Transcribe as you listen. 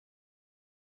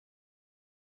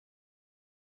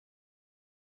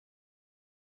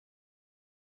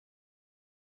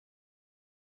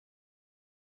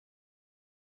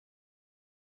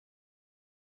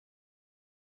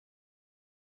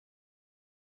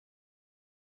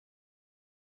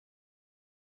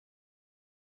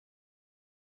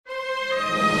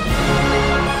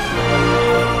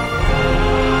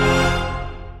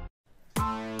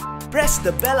press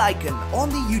the bell icon on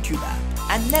the YouTube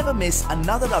app and never miss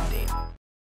another update.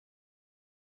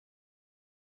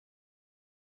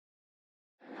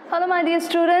 Hello my dear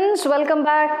students, welcome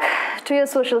back to your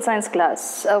social science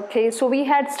class. Okay, so we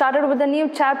had started with a new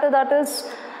chapter, that is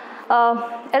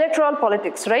electoral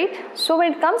politics, right? So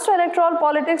when it comes to electoral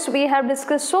politics, we have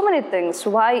discussed so many things: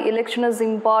 why election is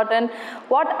important,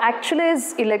 what actually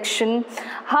is election,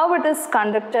 how it is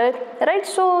conducted, right?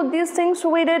 So these things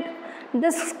we did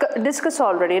discuss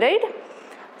already, right?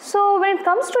 So when it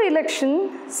comes to election,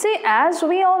 see, as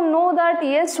we all know that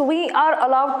yes, we are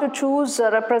allowed to choose a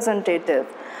representative.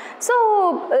 So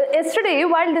yesterday,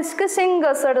 while discussing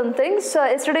certain things,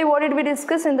 yesterday what did we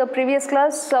discuss in the previous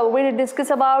class? We did discuss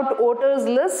about voters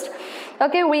list.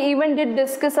 Okay, we even did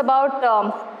discuss about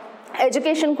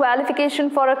education qualification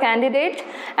for a candidate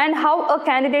and how a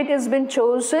candidate has been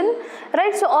chosen,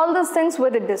 right? So all those things we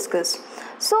did discuss.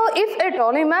 So if at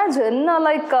all, imagine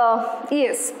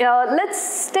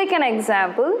let's take an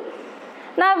example.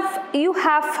 Now you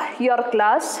have your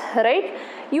class, right?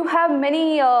 You have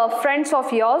many friends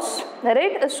of yours,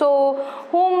 right? So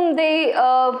whom they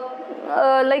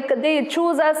they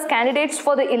choose as candidates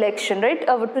for the election, right?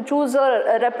 To choose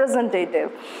a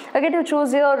representative. Okay, to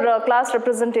choose your class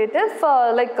representative,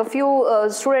 like a few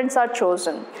students are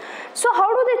chosen. So how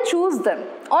do they choose them?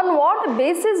 On what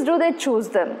basis do they choose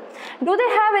them? Do they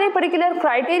have any particular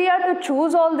criteria to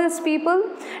choose all these people?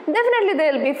 Definitely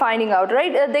they will be finding out,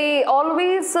 right? They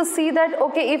always see that,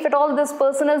 okay, if at all this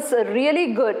person is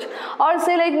really good, or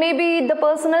say like maybe the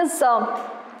person is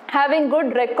having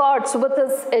good records with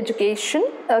his education,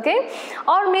 okay,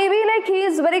 or maybe like he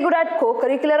is very good at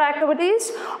co-curricular activities,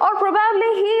 or probably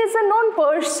he is a known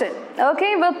person,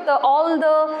 okay, with all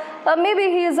the maybe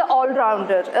he is an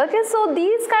all-rounder, okay. So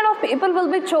these kind of people will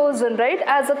be chosen, right,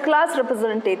 as a class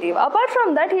representative. Apart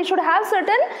from that, he should have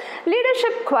certain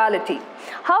leadership quality,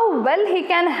 how well he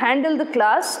can handle the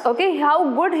class, okay,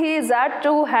 how good he is at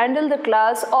to handle the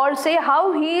class, or say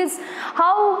how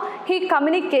he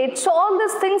communicates. So all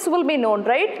these things will be known,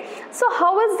 right? So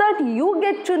how is that you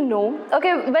get to know?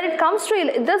 Okay, when it comes to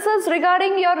this is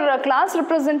regarding your class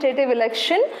representative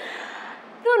election.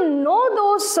 To know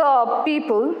those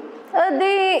people,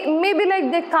 they maybe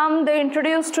like they come, they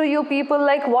introduce to you people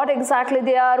like what exactly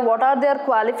they are, what are their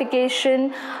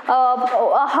qualification,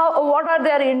 what are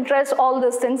their interests, all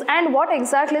these things, and what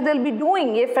exactly they'll be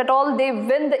doing if at all they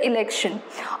win the election,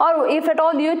 or if at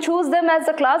all you choose them as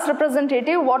a class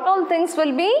representative, what all things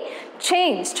will be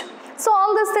changed. So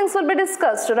all these things will be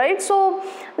discussed, right? So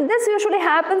this usually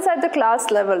happens at the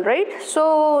class level, right?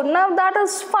 So now that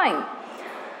is fine.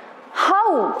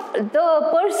 How the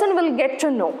person will get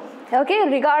to know, okay,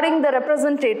 regarding the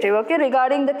representative, okay,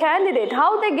 regarding the candidate,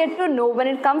 how they get to know when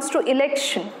it comes to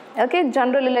election, okay,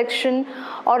 general election,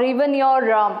 or even your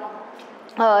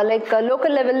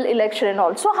local level election and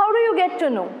all. So how do you get to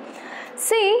know?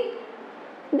 See,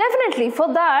 definitely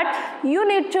for that you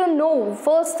need to know,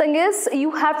 first thing is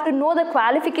you have to know the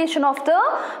qualification of the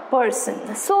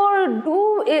person.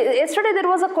 So yesterday there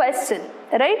was a question,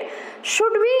 right?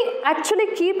 Should we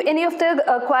actually keep any of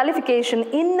the qualification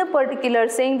in a particular,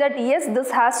 saying that yes,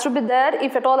 this has to be there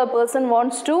if at all a person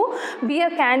wants to be a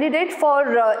candidate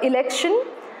for election?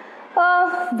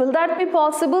 Will that be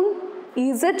possible?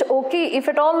 Is it okay if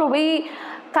at all we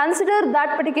consider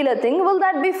that particular thing? Will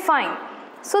that be fine?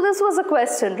 So this was a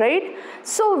question, right?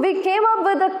 So we came up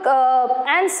with the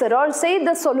answer, or say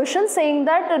the solution, saying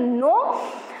that no,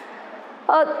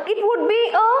 it would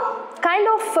be a kind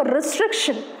of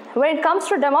restriction when it comes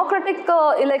to democratic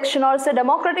election, or say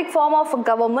democratic form of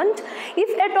government.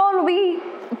 If at all we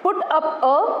put up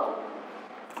a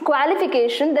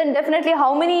qualification, then definitely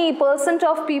how many percent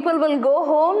of people will go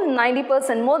home?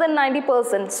 90%, more than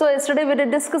 90%. So yesterday we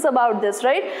did discuss about this,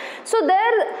 right? So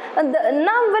there,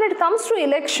 now when it comes to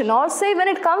election, or say when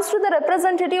it comes to the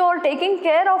representative or taking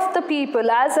care of the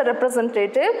people as a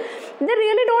representative, they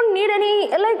really don't need any,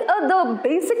 the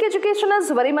basic education is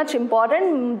very much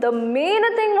important. The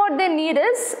main thing what they need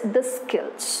is the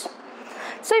skills.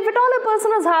 So if at all a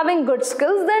person is having good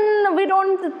skills, then we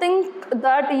don't think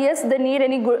that yes, they need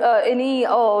any good,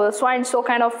 so and so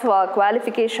kind of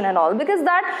qualification and all, because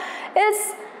that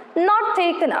is not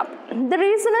taken up. The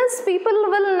reason is people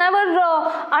will never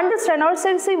understand, or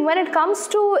say when it comes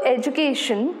to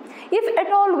education, if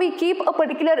at all we keep a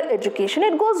particular education,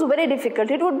 it goes very difficult.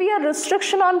 It would be a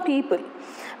restriction on people.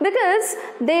 Because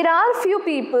there are few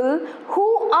people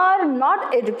who are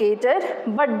not educated,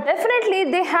 but definitely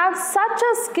they have such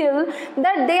a skill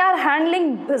that they are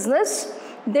handling business,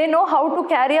 they know how to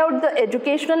carry out the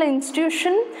educational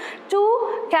institution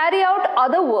to carry out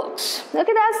other works.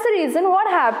 Okay, that's the reason what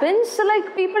happens. So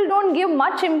like people don't give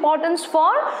much importance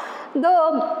for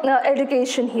the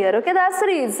education here. Okay, that's the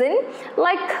reason,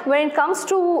 like when it comes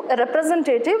to a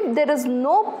representative, there is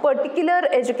no particular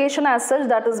education as such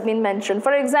that has been mentioned.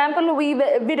 For example, we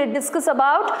did discuss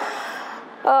about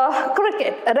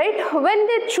cricket, right? When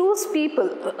they choose people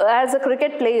as a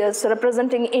cricket players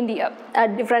representing India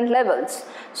at different levels,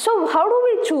 so how do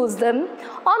we choose them?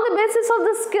 On the basis of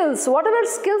the skills, whatever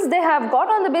skills they have got,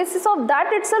 on the basis of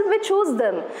that itself we choose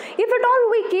them. If at all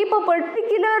we keep a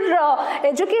particular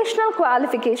educational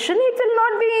qualification, it will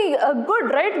not be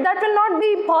good, right? That will not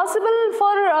be possible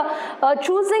for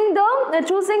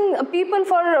choosing people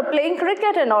for playing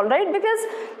cricket and all, right? Because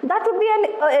that would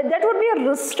be a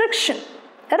restriction.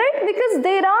 Right, because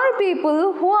there are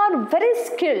people who are very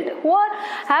skilled, who are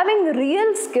having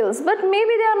real skills, but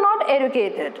maybe they are not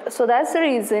educated. So that's the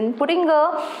reason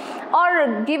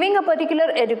giving a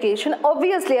particular education.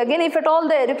 Obviously, again, if at all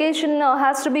the education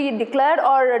has to be declared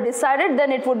or decided,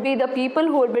 then it would be the people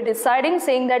who would be deciding,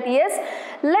 saying that yes,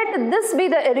 let this be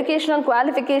the educational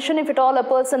qualification if at all a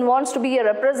person wants to be a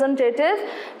representative.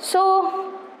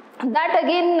 So that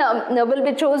again will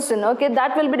be chosen. Okay,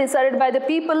 that will be decided by the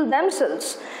people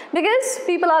themselves, because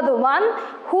people are the one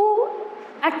who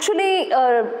actually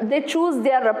they choose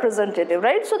their representative,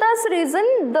 right? So that's the reason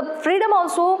the freedom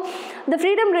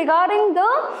regarding the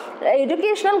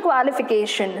educational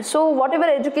qualification. So whatever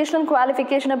educational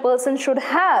qualification a person should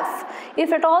have,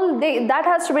 if at all that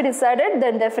has to be decided,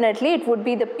 then definitely it would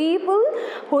be the people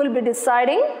who will be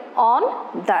deciding on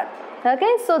that.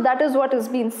 Okay, so that is what is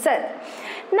being said.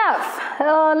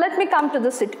 Now, let me come to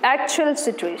the actual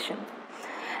situation.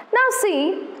 Now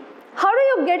see, how do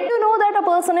you get to know that a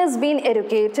person is being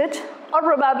educated, or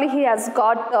probably he has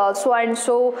got so and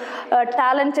so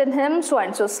talent in him, so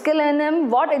and so skill in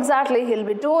him, what exactly he'll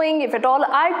be doing? If at all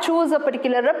I choose a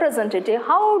particular representative,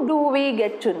 how do we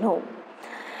get to know?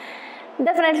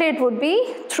 Definitely it would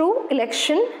be through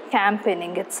election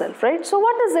campaigning itself, right? So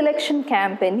what is election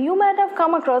campaign? You might have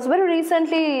come across, very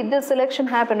recently this election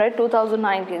happened, right,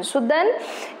 2019. So then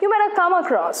you might have come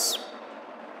across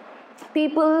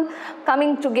people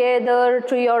coming together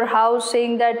to your house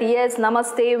saying that yes,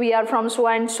 namaste, we are from so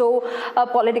and so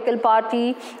political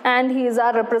party and he is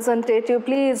our representative,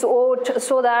 please vote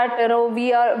so that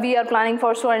we are planning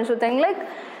for so and so thing. Like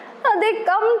they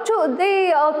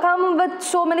come with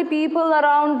so many people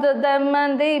around them,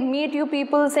 and they meet you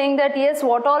people saying that yes,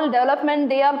 what all development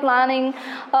they are planning,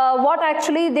 what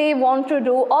actually they want to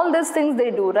do, all these things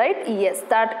they do, right? Yes,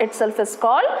 that itself is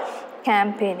called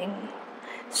campaigning.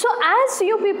 So as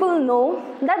you people know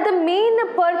that the main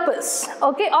purpose,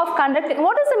 okay, of conducting,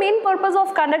 what is the main purpose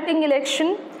of conducting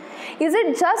election? Is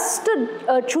it just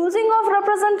choosing of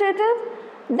representative?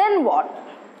 Then what?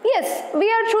 Yes, we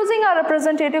are choosing our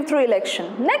representative through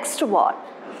election. Next what?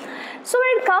 So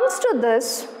when it comes to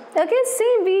this, okay,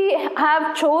 see, we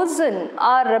have chosen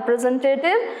our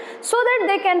representative so that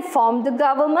they can form the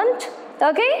government,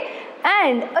 okay,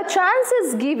 and a chance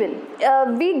is given.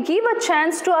 We give a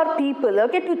chance to our people,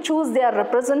 okay, to choose their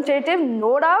representative.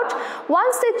 No doubt,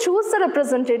 once they choose the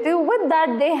representative, with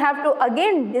that they have to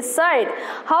again decide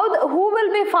who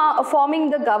will be forming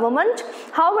the government,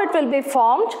 how it will be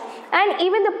formed, and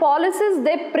even the policies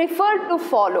they prefer to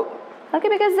follow. Okay,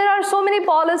 because there are so many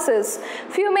policies.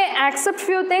 Few may accept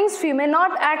few things, few may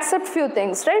not accept few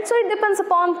things, right? So it depends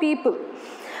upon people.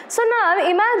 So now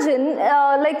imagine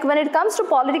like when it comes to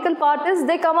political parties,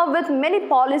 they come up with many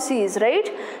policies,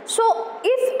 right? So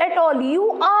if at all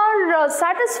you are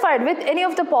satisfied with any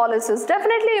of the policies,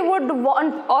 definitely you would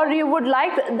want or you would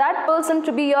like that person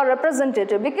to be your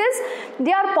representative, because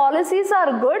their policies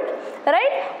are good,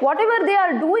 right? Whatever they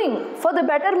are doing for the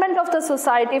betterment of the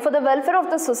society, for the welfare of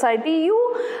the society,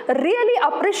 you really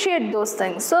appreciate those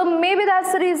things. So maybe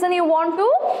that's the reason you want to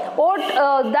vote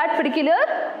to that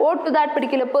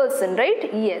particular person,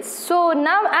 right? Yes. So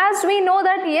now as we know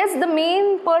that yes, the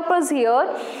main purpose here,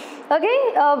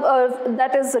 okay,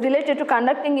 that is related to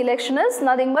conducting election is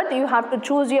nothing but you have to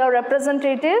choose your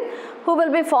representative who will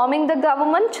be forming the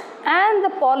government and the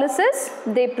policies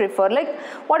they prefer, like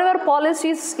whatever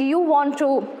policies you want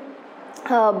to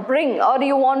bring or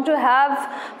you want to have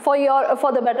for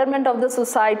the betterment of the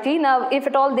society. Now if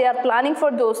at all they are planning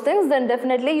for those things, then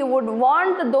definitely you would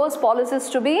want those policies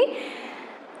to be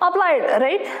applied,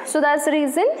 right? So that's the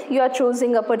reason you are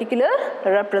choosing a particular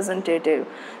representative.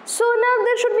 So now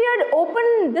there should be an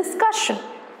open discussion,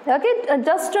 okay,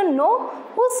 just to know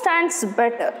who stands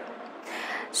better.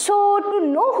 So to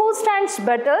know who stands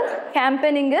better,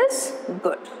 campaigning is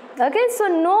good. Okay, so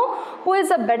know who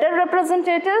is a better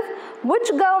representative, which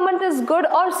government is good,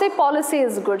 or say policy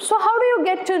is good. So how do you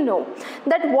get to know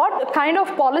that what kind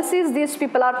of policies these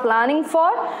people are planning for?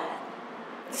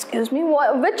 Excuse me,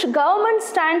 which government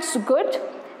stands good,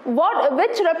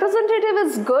 which representative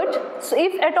is good, so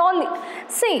if at all,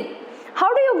 see, how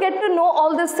do you get to know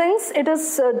all these things? It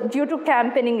is due to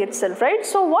campaigning itself, right?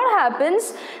 So what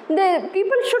happens, the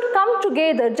people should come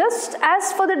together just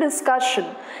as for the discussion.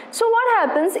 So what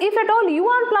happens, if at all you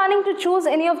are planning to choose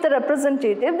any of the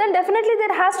representative, then definitely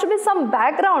there has to be some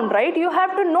background, right? You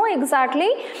have to know exactly,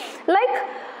 like,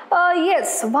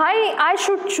 yes, why I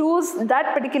should choose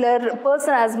that particular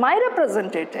person as my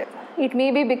representative. It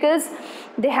may be because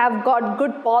they have got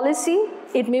good policy.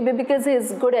 It may be because he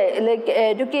is good, like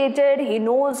educated, he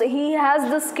knows, he has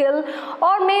the skill,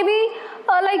 or maybe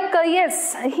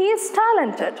yes, he is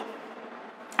talented.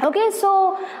 Okay,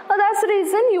 so that's the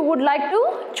reason you would like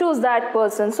to choose that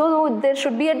person. So there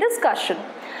should be a discussion.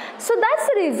 So that's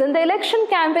the reason the election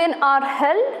campaign are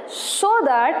held, so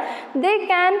that they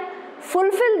can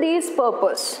fulfill these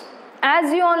purpose.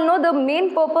 As you all know, the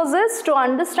main purpose is to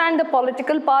understand the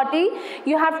political party.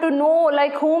 You have to know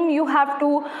like whom you have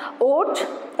to vote.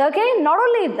 Okay, not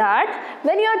only that,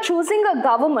 when you are choosing a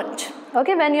government,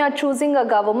 okay, when you are choosing a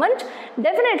government,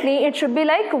 definitely it should be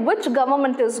like which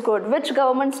government is good, which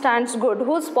government stands good,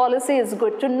 whose policy is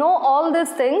good. To know all these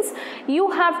things,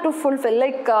 you have to fulfill,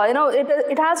 like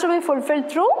it has to be fulfilled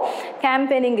through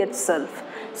campaigning itself.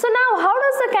 So now, how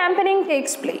does the campaigning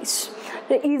takes place?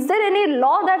 Is there any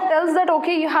law that tells that,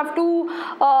 okay, you have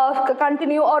to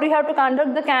continue, or you have to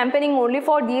conduct the campaigning only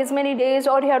for these many days,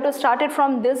 or you have to start it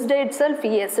from this day itself?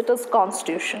 Yes, it is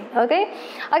constitution. Okay,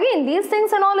 again, these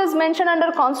things and all is mentioned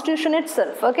under constitution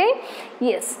itself. Okay,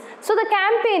 yes. So the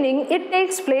campaigning, it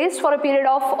takes place for a period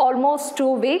of almost 2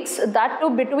 weeks, that too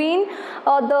between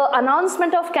the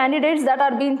announcement of candidates that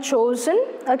are being chosen,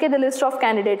 okay, the list of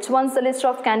candidates. Once the list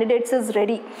of candidates is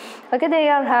ready, okay, they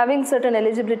are having certain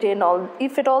eligibility and all.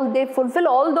 If at all they fulfill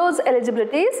all those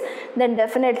eligibilities, then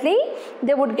definitely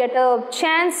they would get a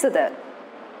chance there.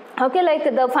 Okay, like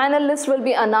the final list will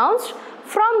be announced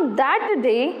from that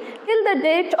day till the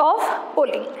date of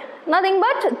polling. Nothing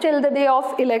but till the day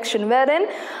of election, wherein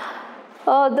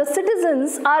the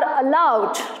citizens are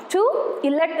allowed to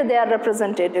elect their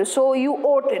representative. So you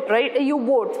vote it, right? You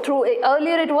vote through,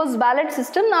 earlier it was ballot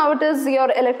system, now it is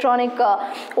your electronic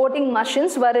voting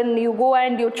machines, wherein you go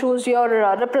and you choose your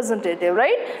representative,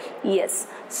 right? Yes.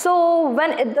 So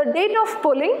when the date of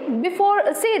polling, before,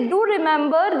 say, do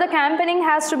remember the campaigning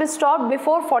has to be stopped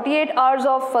before 48 hours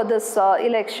of this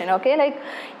election, okay? Like,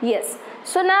 yes.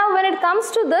 So now when it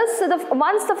comes to this,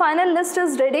 once the final list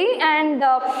is ready, and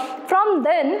from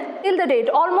then till the date,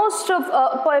 almost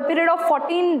a period of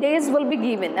 14 days will be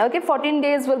given. Okay, 14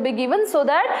 days will be given, so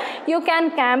that you can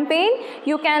campaign,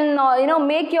 you can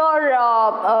make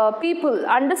your people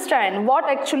understand what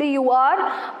actually you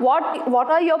are,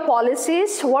 what are your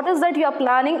policies, what is that you are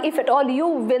planning if at all you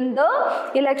win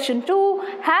the election. To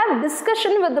have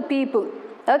discussion with the people.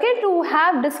 Okay, to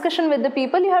have discussion with the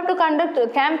people, you have to conduct a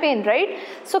campaign, right?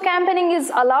 So campaigning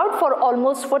is allowed for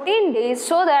almost 14 days,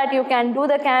 so that you can do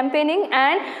the campaigning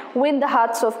and win the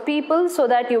hearts of people, so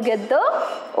that you get the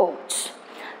votes.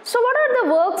 So what are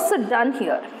the works done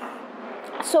here?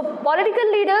 So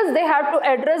political leaders, they have to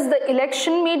address the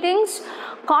election meetings,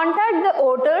 contact the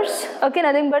voters, okay,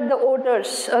 nothing but the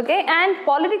voters, okay, and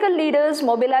political leaders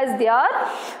mobilize their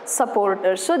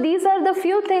supporters. So these are the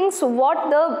few things what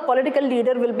the political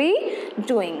leader will be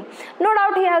doing. No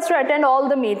doubt he has to attend all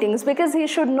the meetings, because he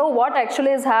should know what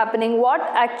actually is happening,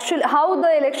 how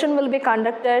the election will be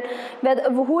conducted, whether,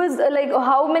 who is, like,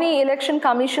 how many election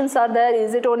commissions are there,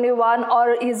 is it only one,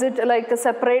 or is it like a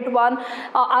separate one,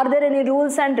 are there any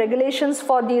rules and regulations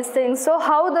for these things? So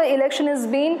how the election is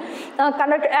being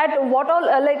conducted, at what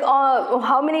all,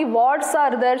 how many wards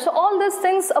are there. So all these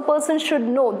things a person should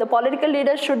know, the political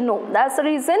leader should know. That's the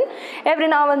reason every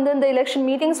now and then the election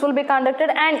meetings will be conducted,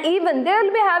 and even they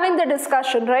will be having the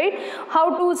discussion, right?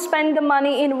 How to spend the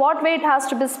money, in what way it has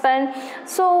to be spent.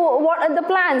 So what are the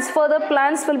plans, further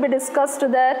plans will be discussed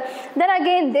there. Then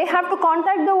again they have to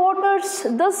contact the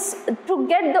voters, this to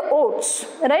get the votes,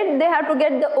 right? They have to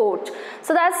get the vote.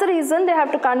 So that's the reason they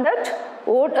have to conduct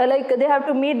vote, they have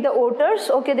to meet the voters,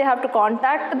 okay, they have to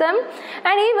contact them.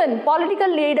 And even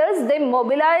political leaders, they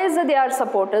mobilize their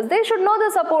supporters. They should know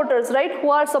the supporters, right,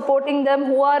 who are supporting them,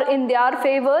 who are in their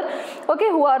favor, okay,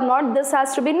 who are not. This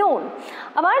has to be known.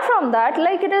 Apart from that,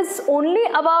 like, it is only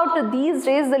about these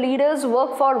days the leaders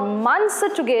work for months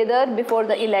together before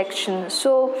the election.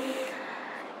 So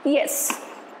yes,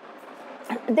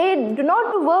 they do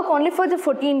not work only for the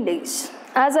 14 days.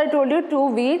 As I told you, 2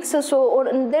 weeks, so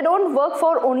they don't work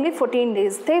for only 14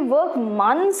 days. They work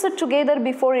months together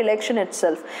before election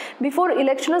itself. Before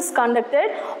election is conducted,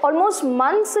 almost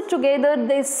months together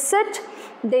they sit,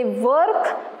 they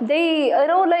work, they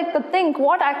think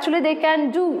what actually they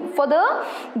can do for the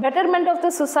betterment of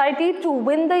the society to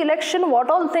win the election, what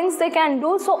all things they can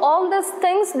do. So all these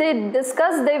things they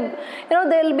discuss,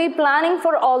 they'll be planning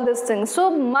for all these things.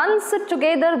 So months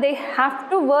together they have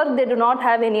to work, they do not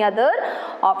have any other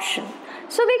option.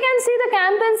 So we can see the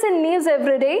campaigns in news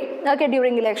every day, okay,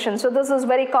 during elections. So this is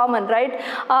very common, right?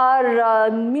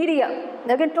 Our media,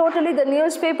 okay, totally the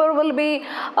newspaper will be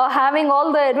having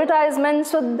all the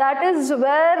advertisements. So that is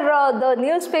where the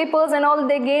newspapers and all,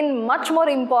 they gain much more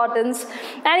importance.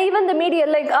 And even the media,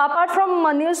 like apart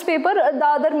from newspaper, the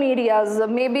other medias,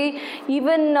 maybe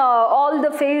even all the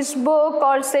Facebook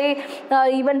or say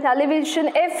even television,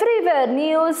 everywhere,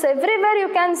 news, everywhere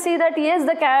you can see that yes,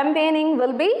 the campaigning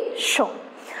will be shown.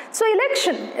 So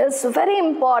election is very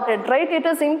important, right? It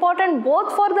is important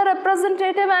both for the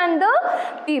representative and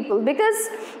the people, because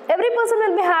every person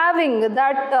will be having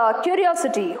that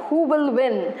curiosity, who will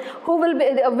win,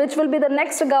 which will be the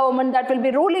next government that will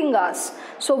be ruling us.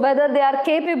 So whether they are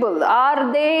capable,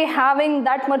 are they having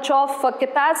that much of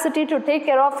capacity to take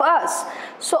care of us?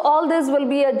 So all this will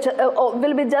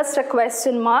be just a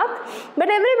question mark, but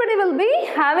everybody will be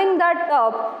having that.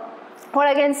 What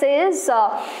I can say is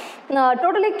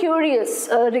totally curious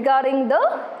regarding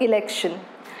the election.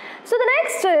 So the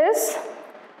next is,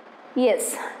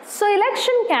 yes, so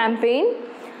election campaign.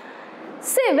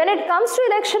 See, when it comes to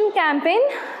election campaign,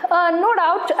 no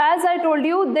doubt, as I told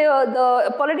you,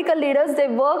 the political leaders, they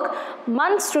work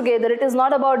months together. It is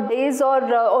not about days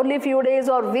or only few days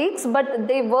or weeks, but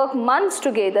they work months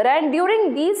together. And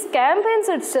during these campaigns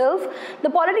itself, the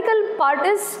political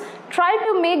parties try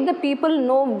to make the people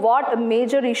know what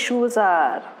major issues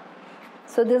are.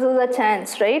 So this is a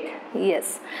chance, right?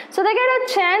 Yes. So they get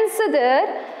a chance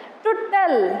there to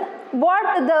tell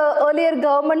what the earlier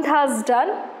government has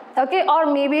done. Okay, or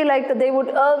maybe like they would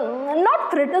not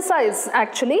criticize,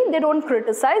 actually, they don't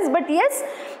criticize, but yes,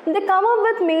 they come up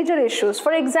with major issues.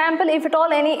 For example, if at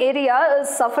all any area is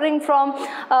suffering from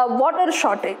water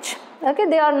shortage, okay,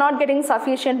 they are not getting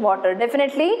sufficient water,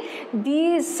 definitely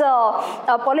these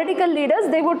political leaders,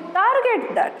 they would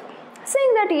target that,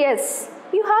 saying that yes,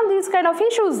 you have these kind of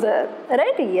issues there,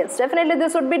 right? Yes, definitely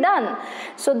this would be done.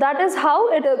 So that is how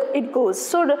it goes.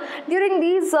 So during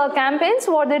these campaigns,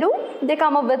 what they do, they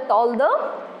come up with all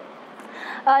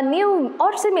the new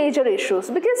or say major issues,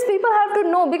 because people have to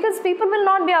know, because people will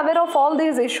not be aware of all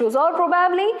these issues, or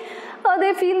probably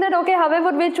they feel that okay,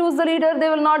 however we choose the leader, they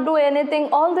will not do anything.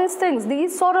 All these things,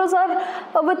 these sorrows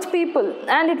are with people,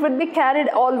 and it would be carried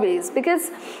always,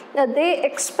 because they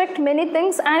expect many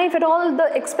things, and if at all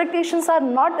the expectations are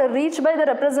not reached by the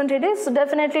representatives,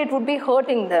 definitely it would be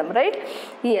hurting them, right?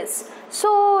 Yes.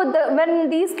 So when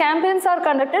these campaigns are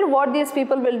conducted, what these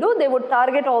people will do, they would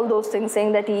target all those things,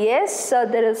 saying that yes,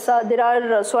 there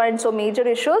are so and so major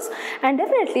issues, and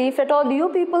definitely if at all you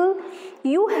people,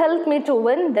 you help me to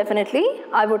win, definitely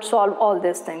I would solve all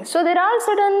these things. So there are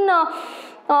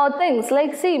certain things,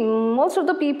 like see, most of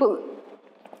the people,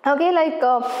 okay, like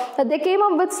they came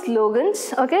up with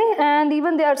slogans, okay, and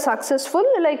even they are successful,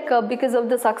 like because of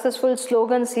the successful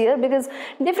slogans here, because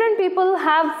different people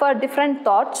have different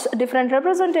thoughts, different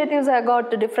representatives have got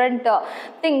different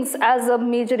things as a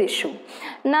major issue.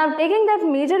 Now taking that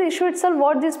major issue itself,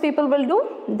 what these people will do,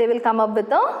 they will come up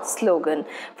with a slogan.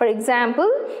 For example,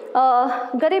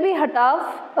 Garibi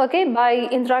Hatav, okay, by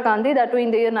Indira Gandhi, that too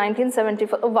in the year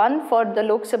 1971 for the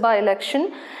Lok Sabha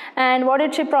election. And what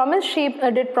did she promise? She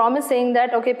did promise, saying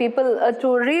that okay, people to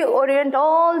reorient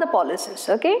all the policies,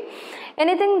 okay,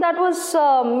 anything that was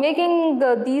making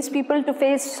these people to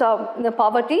face the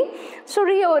poverty, so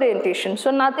reorientation,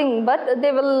 so nothing but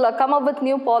they will come up with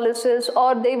new policies,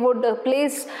 or they would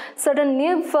place certain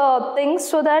new things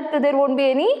so that there won't be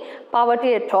any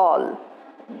poverty at all.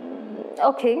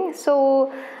 Okay,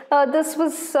 so this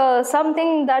was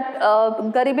something that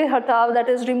Garibi Hatav, that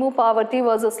is remove poverty,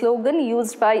 was a slogan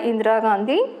used by Indira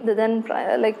Gandhi, the then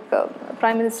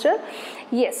Prime Minister.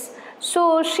 Yes,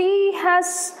 so she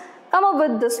has come up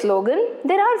with the slogan.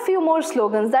 There are few more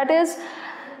slogans, that is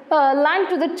land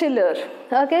to the tiller.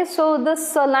 Okay, so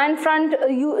this land front,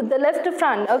 the left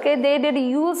front, okay, they did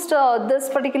used this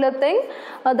particular thing,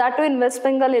 that too in West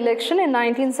Bengal election in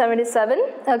 1977,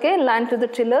 okay, land to the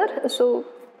tiller. So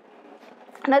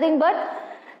nothing but,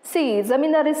 see,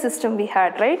 zamindari system we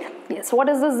had, right? Yes, what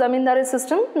is this zamindari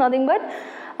system? Nothing but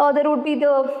there would be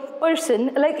the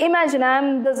person, like imagine I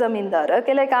am the zamindar,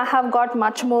 okay, like I have got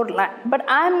much more land, but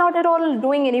I am not at all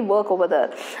doing any work over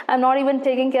there. I am not even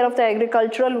taking care of the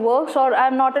agricultural works, or I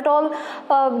am not at all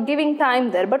giving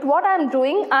time there. But what I am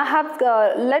doing, I have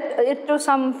let it to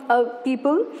some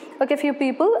people, okay, few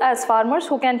people as farmers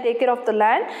who can take care of the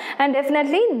land, and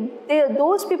definitely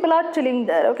those people are chilling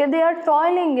there, okay, they are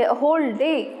toiling a whole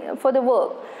day for the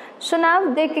work. So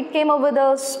now they came up with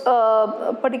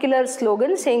a particular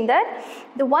slogan saying that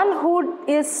the one who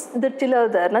is the tiller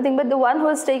there, nothing but the one who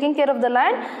is taking care of the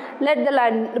land, let the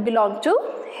land belong to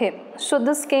him. So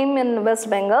this came in West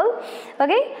Bengal.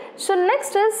 Okay. So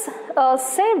next is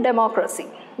Save Democracy.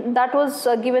 That was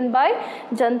given by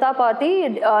Janata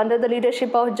Party under the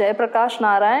leadership of Jayaprakash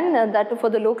Narayan, that for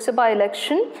the Lok Sabha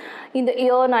election in the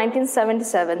year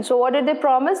 1977. So what did they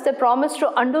promise? They promised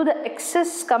to undo the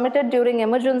excess committed during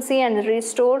emergency and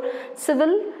restore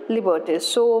civil liberties.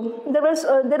 So there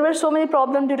were so many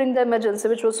problems during the emergency,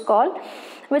 which was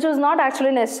not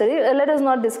actually necessary. Let us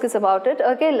not discuss about it.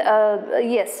 Okay,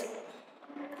 yes,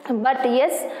 but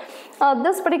yes.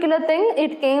 This particular thing,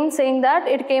 it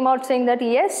came out saying that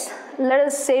yes, let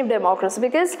us save democracy,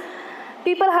 because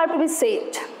people have to be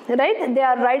saved, right?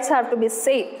 Their rights have to be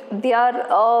saved. They are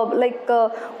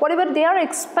whatever they are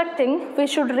expecting, we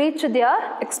should reach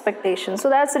their expectations. So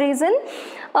that's the reason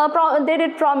they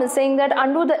did promise, saying that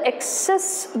undo the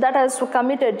excess that has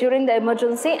committed during the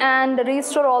emergency and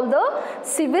restore all the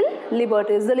civil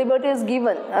liberties. The liberties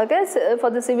given, okay, for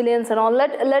the civilians and all,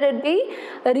 let it be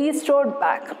restored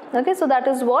back. Okay, so that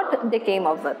is what they came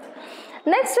up with.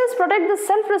 Next is protect the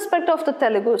self-respect of the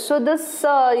Telugu. So this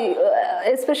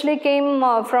especially came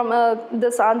from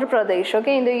this Andhra Pradesh,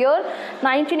 okay, in the year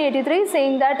 1983,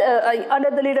 saying that under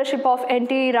the leadership of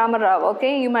N.T. Ramarao,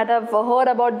 okay, you might have heard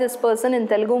about this person in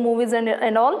Telugu movies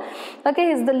and all,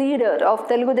 okay, he's the leader of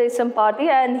Telugu Desam Party,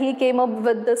 and he came up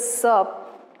with this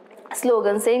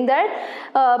slogan saying that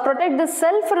protect the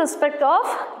self-respect of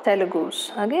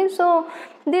Telugus. Okay, so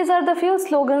these are the few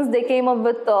slogans they came up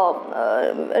with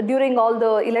during all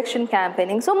the election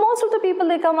campaigning. So most of the people,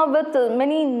 they come up with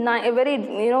many very,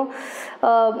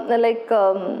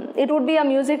 it would be a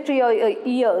music to your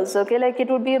ears, okay, like it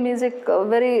would be a music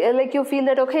very, like you feel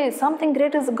that, okay, something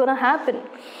great is gonna happen.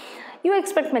 You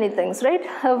expect many things, right?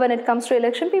 When it comes to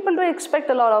election, people do expect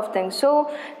a lot of things.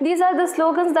 So these are the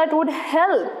slogans that would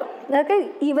help, okay,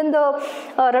 even the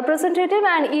representative,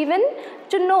 and even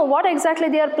to know what exactly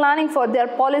they are planning for, their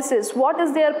policies, what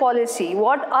is their policy,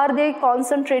 what are they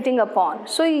concentrating upon.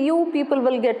 So you people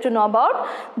will get to know about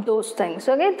those things,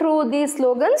 okay? Through these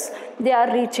slogans, they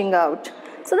are reaching out.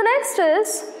 So the next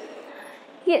is,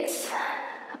 yes.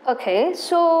 Okay,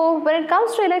 so when it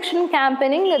comes to election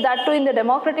campaigning, that too in the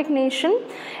democratic nation,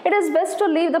 it is best to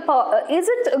leave the power. Is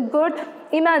it good?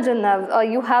 Imagine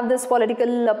you have this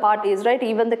political parties, right?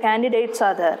 Even the candidates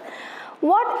are there.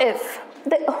 What if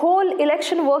the whole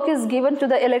election work is given to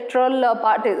the electoral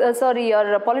parties,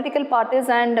 your political parties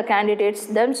and the candidates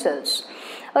themselves,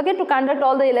 okay, to conduct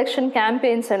all the election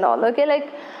campaigns and all, okay,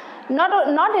 like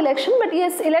not election, but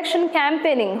yes, election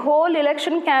campaigning. Whole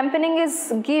election campaigning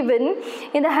is given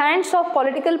in the hands of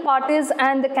political parties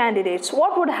and the candidates.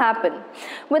 What would happen?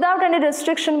 Without any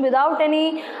restriction, without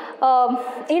any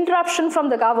interruption from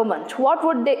the government, what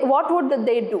would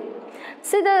they do?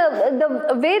 See,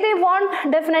 the way they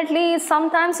want, definitely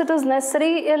sometimes it is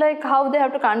necessary, like how they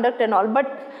have to conduct and all,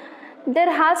 but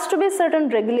there has to be certain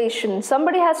regulation.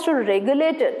 Somebody has to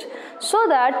regulate it, so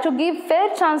that to give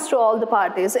fair chance to all the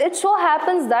parties. It so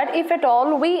happens that if at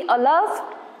all we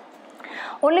allow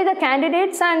only the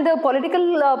candidates and the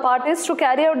political parties to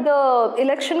carry out the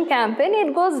election campaign,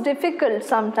 it goes difficult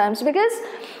sometimes, because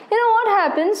you know what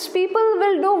happens, people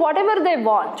will do whatever they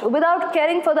want without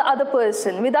caring for the other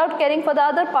person, without caring for the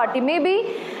other party.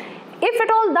 Maybe if at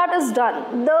all that is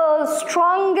done, the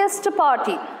strongest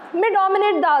party may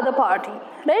dominate the other party,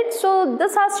 right? So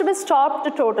this has to be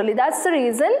stopped totally. That's the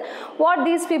reason what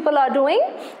these people are doing,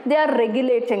 they are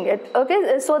regulating it,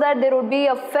 okay, so that there would be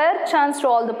a fair chance to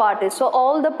all the parties. So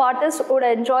all the parties would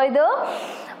enjoy the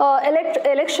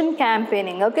election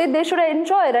campaigning, okay, they should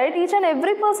enjoy, right? Each and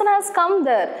every person has come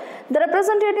there. The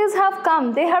representatives have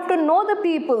come, they have to know the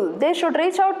people, they should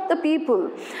reach out the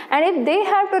people, and if they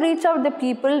have to reach out the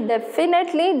people,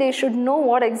 definitely they should know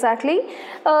what exactly,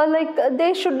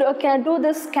 they should can do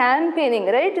this campaigning,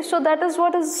 right? So that is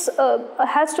what is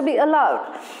has to be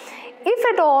allowed.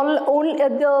 If at all only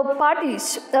the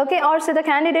parties, okay, or say the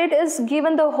candidate is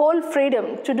given the whole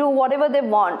freedom to do whatever they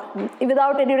want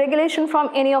without any regulation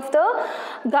from any of the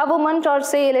government or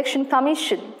say election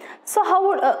commission, So how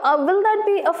would, will that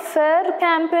be a fair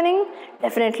campaigning?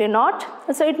 Definitely not.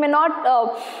 So it may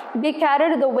not be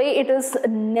carried the way it is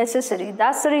necessary.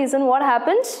 That's the reason what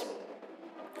happens.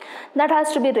 That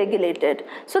has to be regulated.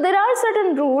 So there are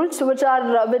certain rules which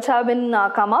have been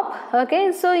come up.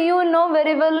 Okay, so you know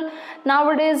very well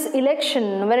nowadays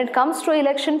election. When it comes to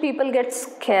election, people get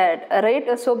scared,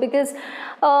 right? So because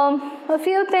a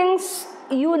few things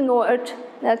you know it.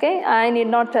 Okay, I need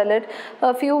not tell it.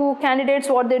 A few candidates,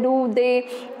 what they do, they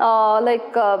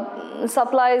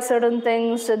supply certain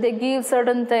things, they give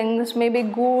certain things, maybe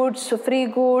goods, free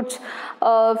goods.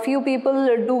 Few people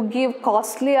do give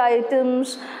costly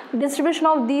items. Distribution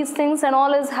of these things and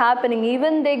all is happening.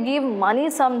 Even they give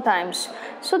money sometimes.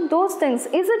 So those things,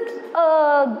 is it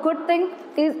a good thing?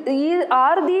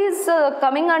 Are these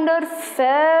coming under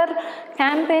fair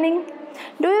campaigning?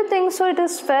 Do you think so? It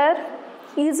is fair?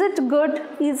 Is it good?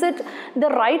 Is it the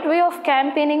right way of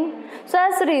campaigning? So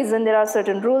as a reason, there are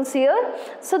certain rules here.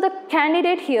 So the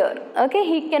candidate here, okay,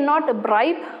 he cannot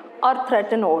bribe or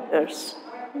threaten voters.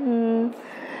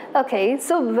 Okay,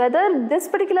 so whether this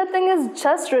particular thing is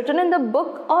just written in the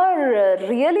book or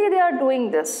really they are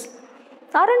doing this,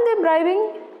 aren't they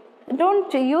bribing?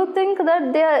 Don't you think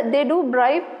that they do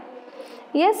bribe?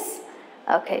 Yes.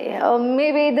 Okay,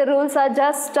 maybe the rules are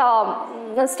just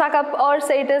stuck up, or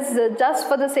say it is just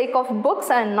for the sake of books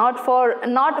and not for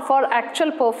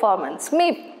actual performance.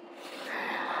 Maybe.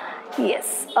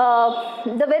 Yes.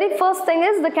 The very first thing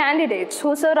is the candidates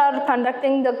whosoever are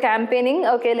conducting the campaigning,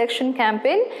 okay, election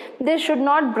campaign, they should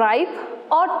not bribe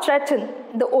or threaten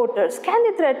the voters. Can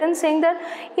they threaten, saying that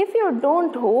if you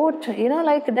don't vote,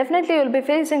 definitely you will be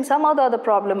facing some other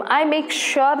problem. I make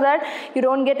sure that you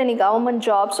don't get any government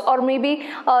jobs, or maybe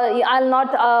I'll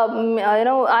not,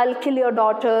 I'll kill your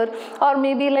daughter, or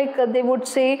maybe they would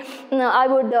say, I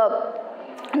would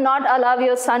not allow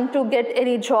your son to get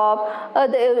any job,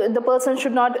 the person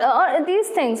should not, these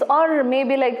things, or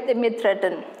maybe they may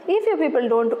threaten. If you people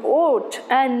don't vote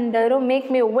and make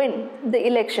me win the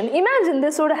election, imagine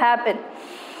this would happen.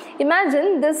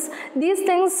 Imagine these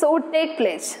things would take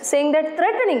place, saying that,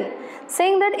 threatening,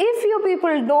 saying that if you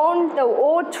people don't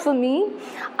vote for me,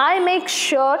 I make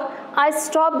sure I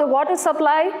stop the water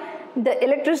supply, the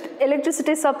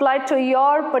electricity supply to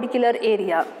your particular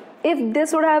area. If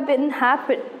this would have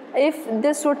happened, if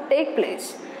this would take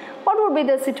place, what would be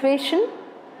the situation?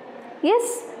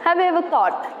 Yes, have you ever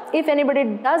thought, if anybody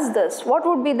does this, what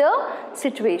would be the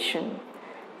situation?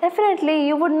 Definitely,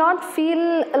 you would not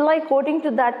feel like voting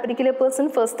to that particular person,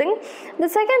 first thing. The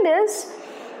second is,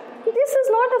 this is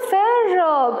not a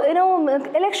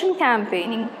fair, election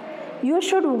campaigning. You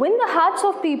should win the hearts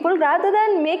of people rather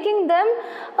than making them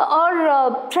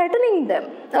or threatening them.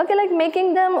 Okay, like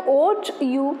making them vote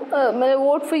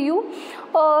for you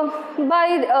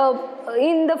by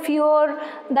in the fear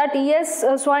that yes,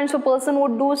 so and so person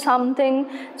would do something.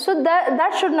 So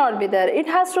that should not be there. It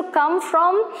has to come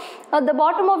from the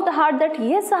bottom of the heart that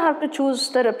yes, I have to choose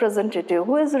the representative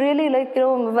who is really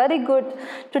very good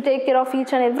to take care of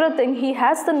each and everything. He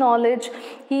has the knowledge.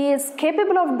 He is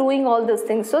capable of doing all these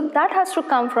things. So that has to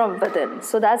come from within.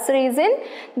 So that's the reason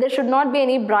there should not be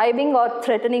any bribing or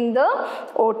threatening the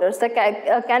voters. The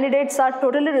candidates are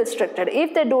totally restricted.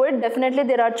 If they do it, definitely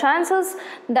there are chances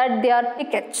that their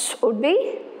tickets would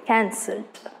be cancelled.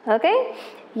 Okay?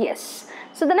 Yes.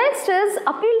 So the next is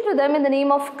appeal to them in the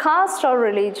name of caste or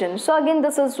religion. So again,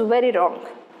 this is very wrong.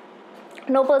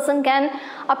 No person can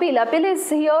appeal. Appeal is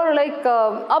here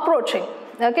approaching.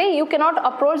 Okay, you cannot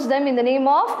approach them in the name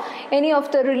of any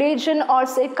of the religion or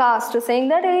say caste, saying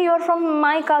that hey, you are from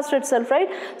my caste itself, right?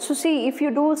 So see, if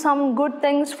you do some good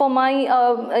things for my,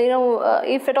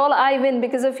 if at all I win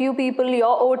because of you people,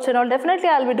 your votes and all, definitely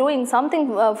I'll be doing something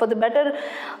for the better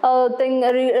thing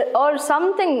or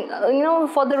something,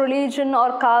 for the religion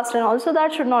or caste and all. So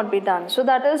that should not be done. So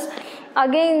that is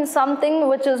again something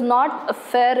which is not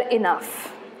fair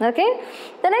enough. Okay.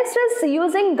 The next is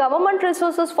using government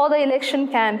resources for the election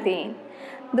campaign.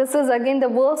 This is again the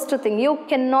worst thing.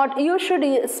 You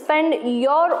should spend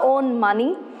your own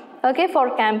money, okay,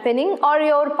 for campaigning, or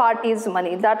your party's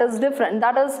money. That is different.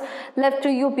 That is left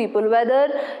to you people, whether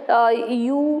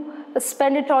you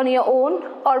spend it on your own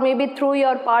or maybe through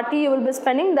your party you will be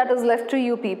spending, that is left to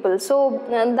you people. So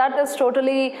that is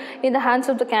totally in the hands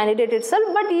of the candidate itself.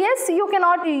 But yes, you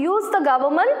cannot use the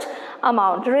government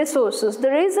amount, resources.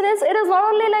 The reason is it is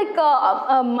not only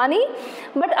money,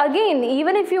 but again,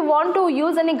 even if you want to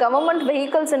use any government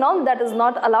vehicles and all, that is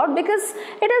not allowed, because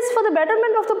it is for the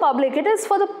betterment of the public. It is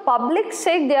for the public's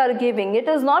sake they are giving. It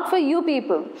is not for you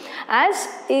people. As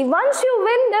once you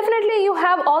win, definitely you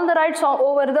have all the rights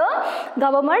over the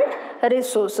government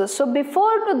resources. So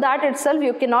before to that itself,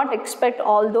 you cannot expect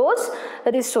all those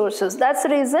resources. That's the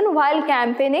reason while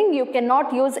campaigning, you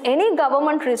cannot use any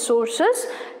government resources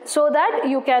so that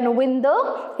you can win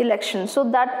the election. So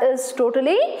that is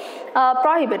totally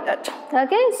prohibited.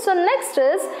 Okay, so next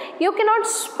is you cannot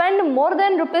spend more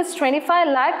than rupees 25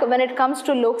 lakh when it comes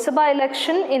to Lok Sabha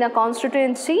election in a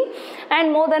constituency,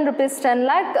 and more than rupees 10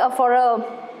 lakh for a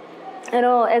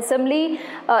assembly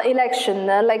election,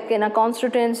 like in a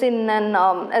constituency in an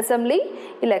assembly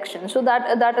election. So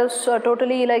that is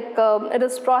totally like it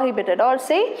is prohibited. Or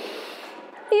say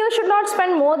you should not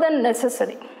spend more than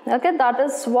necessary. Okay, that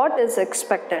is what is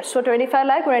expected. So 25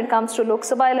 lakh when it comes to Lok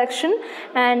Sabha election,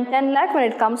 and 10 lakh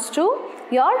when it comes to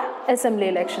your assembly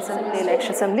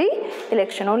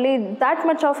election. Only that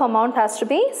much of amount has to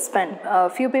be spent.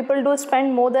 Few people do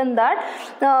spend more than that,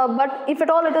 but if at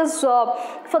all it is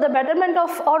for the betterment of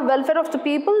or welfare of the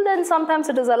people, then sometimes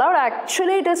it is allowed.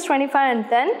 Actually it is 25 and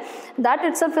 10. That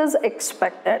itself is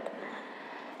expected.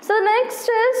 So next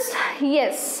is,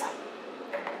 yes,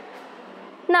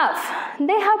 now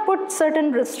they have put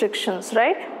certain restrictions,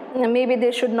 right? Maybe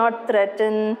they should not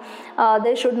threaten,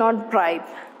 they should not bribe.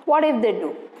 What if they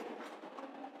do?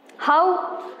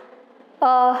 How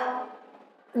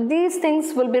these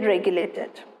things will be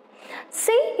regulated?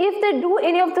 See, if they do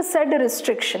any of the said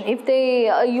restriction, if they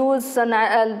use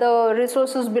the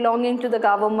resources belonging to the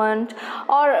government,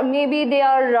 or maybe they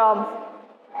are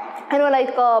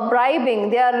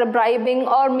bribing,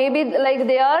 or maybe like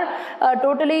they are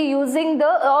totally using the,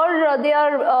 or they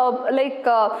are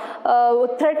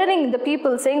threatening the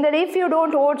people, saying that if you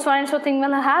don't vote, so and so thing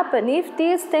will happen. If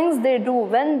these things they do,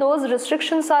 when those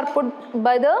restrictions are put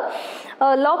by the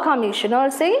law commission, or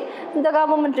say the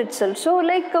government itself. So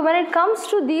like when it comes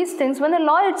to these things, when the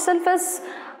law itself is,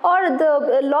 or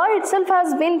the law itself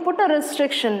has been put a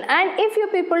restriction, and if you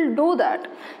people do that,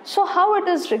 so how it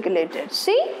is regulated?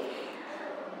 See,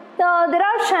 there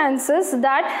are chances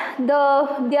that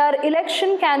their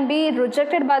election can be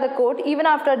rejected by the court even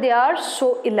after they are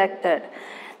so elected.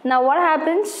 Now what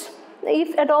happens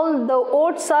if at all the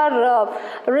votes are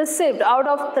received out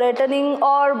of threatening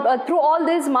or through all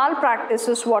these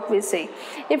malpractices, what we say?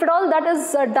 If at all that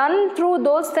is done through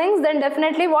those things, then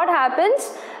definitely what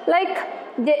happens, like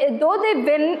though they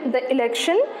win the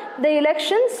election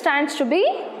stands to be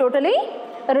totally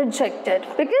rejected,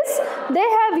 because they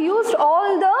have used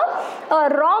all the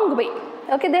wrong way.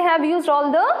 Okay, they have used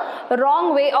all the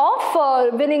wrong way of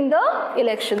winning the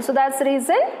election. So that's the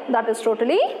reason that is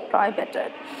totally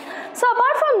prohibited. So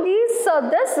apart from these,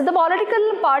 the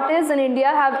political parties in India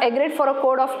have agreed for a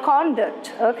code of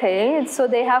conduct. Okay, so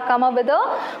they have come up with a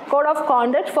code of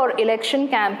conduct for election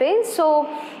campaigns. So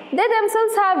they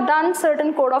themselves have done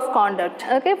certain code of conduct,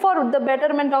 okay, for the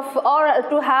betterment of, or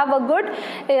to have a good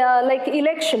like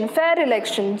election, fair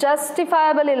election,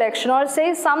 justifiable election, or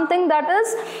say something that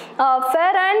is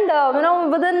fair and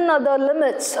within the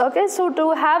limits. Okay, so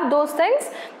to have those things,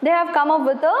 they have come up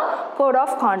with a code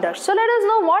of conduct. So let us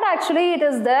know what actually it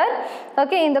is there.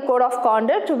 Okay, in the code of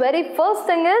conduct, very first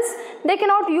thing is they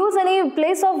cannot use any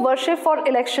place of worship for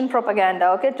election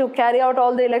propaganda. Okay, to carry out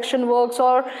all the election works,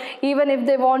 or even if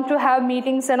they want to have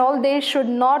meetings and all, they should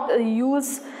not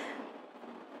use,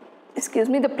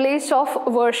 the place of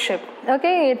worship.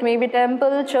 Okay, it may be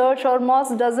temple, church or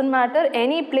mosque, doesn't matter,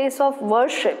 any place of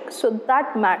worship, so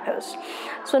that matters.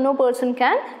 So no person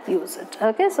can use it.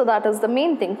 Okay, so that is the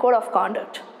main thing, code of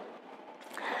conduct.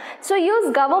 So use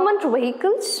government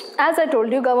vehicles. As I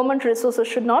told you, government resources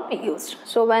should not be used.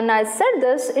 So when I said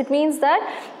this, it means that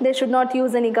they should not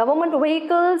use any government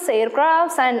vehicles,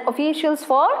 aircrafts and officials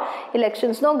for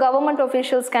elections. No government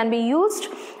officials can be used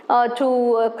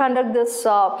to conduct this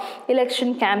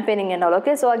election campaigning and all.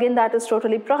 Okay, so again that is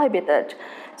totally prohibited.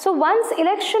 So once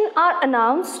elections are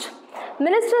announced,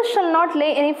 ministers shall not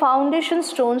lay any foundation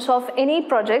stones of any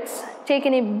projects, take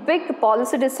any big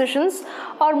policy decisions,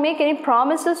 or make any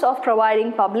promises of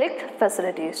providing public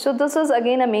facilities. So this is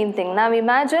again a main thing. Now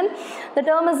imagine the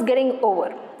term is getting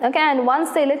over. Okay, and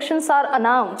once the elections are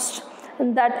announced,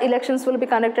 that elections will be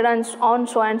conducted on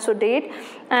so and so date,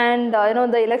 and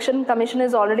the election commission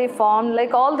is already formed,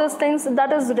 like all these things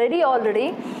that is ready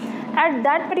already. At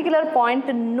that particular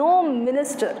point, no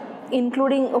minister,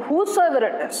 including whosoever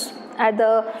it is, at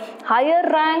the higher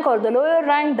rank or the lower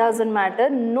rank, doesn't matter,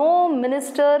 no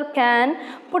minister can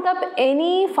put up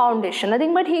any foundation,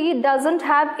 nothing, but he doesn't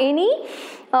have any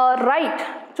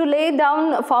right to lay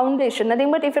down a foundation,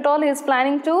 nothing, but if at all he is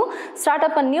planning to start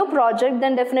up a new project,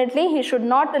 then definitely he should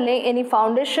not lay any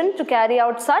foundation to carry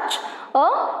out such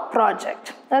a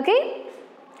project. Okay,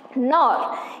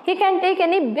 nor he can take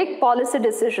any big policy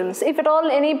decisions. If at all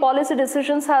any policy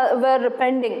decisions were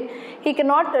pending, he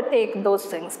cannot take those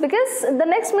things, because the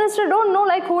next minister don't know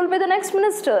like who will be the next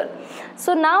minister.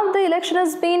 So now the election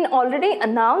has been already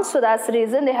announced, so that's the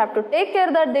reason they have to take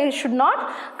care that they should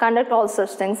not conduct all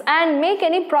such things and make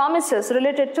any promises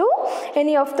related to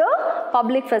any of the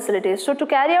public facilities. So to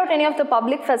carry out any of the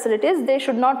public facilities, they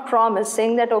should not promise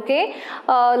saying that okay,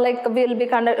 like we'll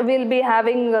be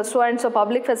having so and so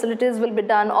public facilities will be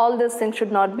done. All these things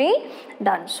should not be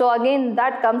done. So again,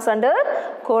 that comes under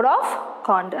code of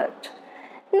conduct.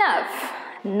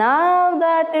 Now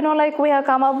that like we have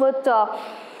come up with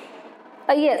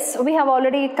yes, we have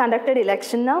already conducted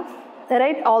election now,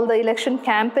 right? All the election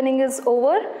campaigning is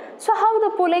over. So how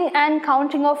the polling and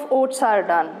counting of votes are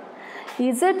done?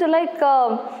 Is it like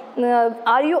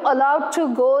are you allowed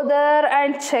to go there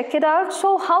and check it out?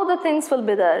 So how the things will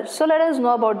be there? So let us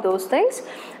know about those things.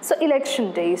 So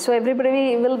election day, so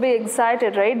everybody will be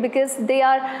excited, right? Because they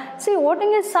are, see,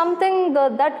 voting is something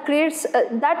that creates,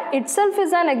 that itself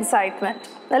is an excitement.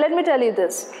 Now let me tell you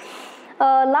this.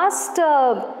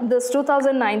 This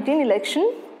 2019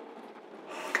 election,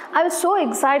 I was so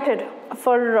excited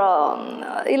for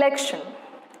election.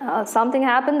 Something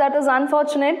happened that is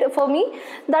unfortunate for me,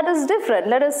 that is different,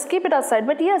 let us keep it aside.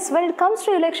 But yes, when it comes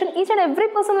to election, each and every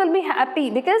person will be happy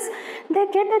because they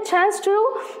get a chance to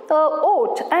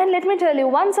vote. And let me tell you,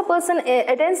 once a person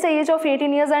attains the age of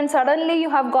 18 years and suddenly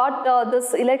you have got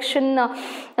this election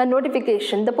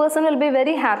notification, the person will be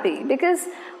very happy, because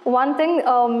one thing,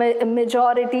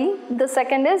 majority, the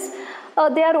second is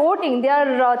they are voting, they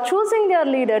are choosing their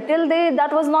leader. Till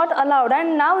that was not allowed,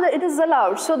 and now it is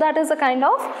allowed. So that is a kind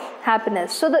of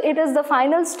happiness. So it is the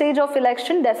final stage of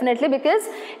election, definitely, because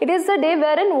it is the day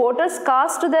wherein voters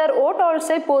cast their vote or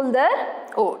say poll their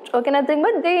vote. Okay, nothing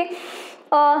but they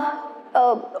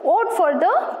vote for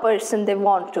the person they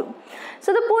want to.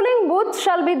 So the polling booth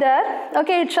shall be there.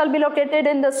 Okay, it shall be located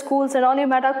in the schools and all. You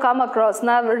might have come across.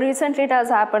 Now recently it has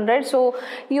happened, right? So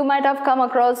you might have come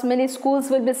across many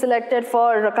schools will be selected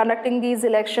for conducting these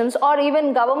elections, or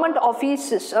even government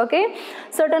offices. Okay,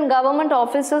 certain government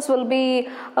offices will be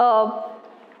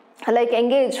like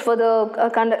engaged for the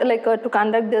to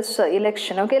conduct this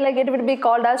election. Okay, like it will be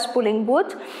called as polling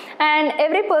booth, and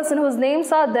every person whose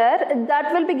names are there,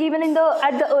 that will be given in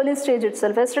at the early stage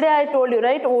itself. Yesterday I told you,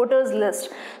 right, voters list.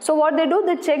 So what they do,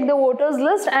 they check the voters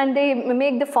list and they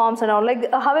make the forms and all.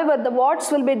 Like however the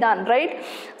wards will be done, right?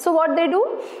 So what they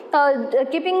do,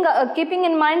 keeping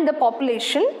in mind the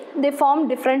population, they form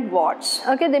different wards.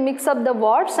 Okay, they mix up the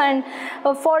wards, and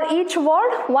for each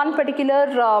ward one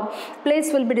particular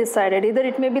place will be decided. Either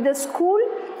it may be the school,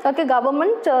 okay,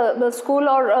 government school,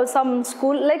 or some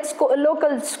school like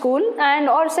local school, and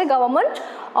or say government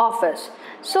office.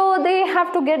 So they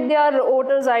have to get their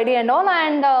voters ID and all,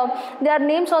 and their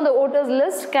names on the voters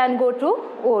list can go to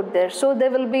vote there. So they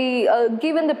will be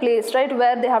given the place, right,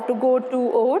 where they have to go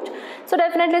to vote. So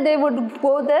definitely they would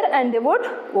go there and they would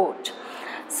vote.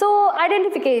 So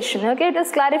identification, okay, it is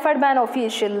clarified by an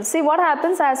official. See what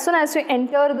happens, as soon as you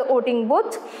enter the voting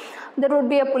booth, there would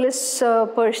be a police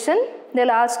person.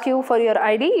 They'll ask you for your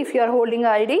ID. If you are holding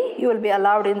ID, you will be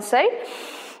allowed inside.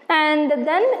 And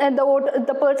then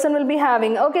the person will be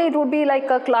having, okay, it would be like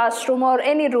a classroom or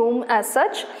any room as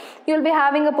such. You will be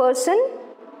having a person.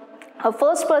 A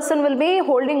first person will be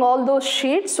holding all those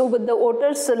sheets, so with the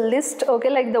voters list,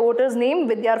 okay, like the voters name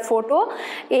with their photo,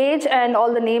 age, and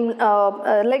all the name,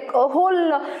 like a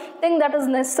whole thing that is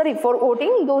necessary for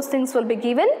voting, those things will be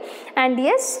given. And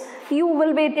yes, you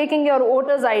will be taking your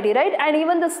voters ID, right, and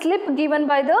even the slip given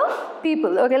by the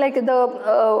people, okay, like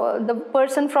the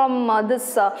person from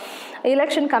this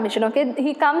election commission, okay,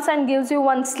 he comes and gives you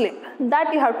one slip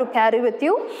that you have to carry with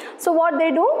you. So what they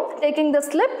do, taking the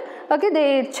slip, okay,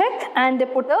 they check and they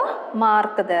put a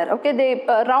mark there. Okay, they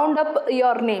round up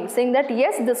your name saying that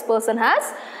yes, this person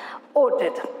has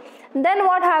voted. Then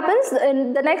what happens?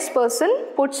 The next person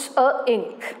puts a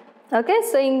ink. Okay,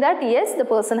 saying that yes, the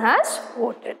person has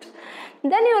voted.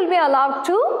 Then you will be allowed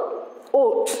to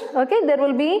vote. Okay, there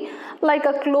will be like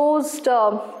a closed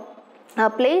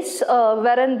place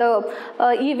wherein the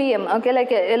EVM, okay,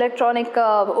 like electronic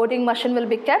voting machine will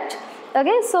be kept.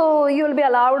 Okay, so you will be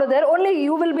allowed there. Only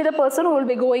you will be the person who will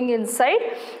be going inside.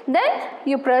 Then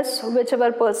you press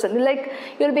whichever person. Like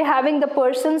you will be having the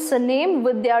person's name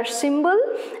with their symbol,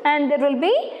 and there will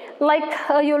be like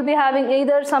you will be having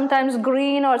either sometimes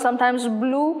green or sometimes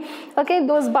blue. Okay,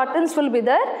 those buttons will be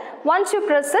there. Once you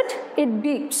press it, it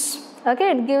beeps.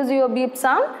 Okay, it gives you a beep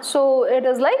sound. So it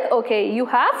is like, okay, you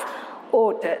have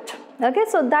voted. Okay,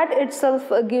 so that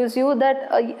itself gives you that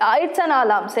it's an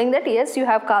alarm saying that yes, you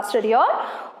have casted your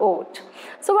vote.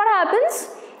 So what happens?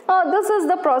 This is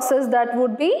the process that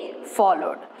would be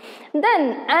followed. Then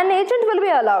an agent will be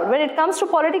allowed. When it comes to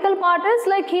political parties,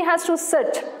 like he has to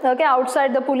sit, okay,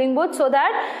 outside the polling booth, so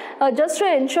that just to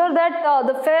ensure that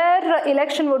the fair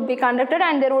election would be conducted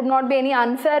and there would not be any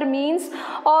unfair means,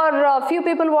 or few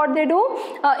people what they do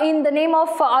in the name of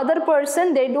other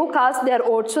person, they do cast their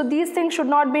vote. So these things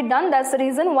should not be done. That's the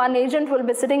reason one agent will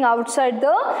be sitting outside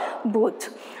the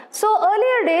booth. So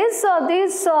earlier days,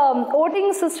 this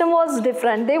voting system was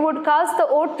different. They would cast the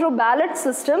vote through ballot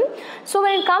system. So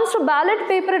when it comes to ballot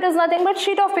paper, it is nothing but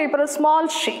sheet of paper, a small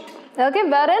sheet, okay,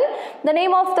 wherein the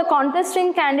name of the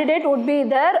contesting candidate would be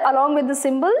there along with the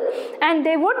symbol, and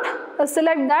they would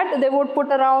select that, they would put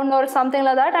around or something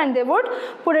like that, and they would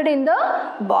put it in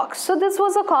the box. So this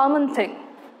was a common thing.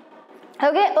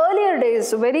 Okay, earlier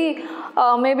days, very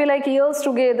maybe like years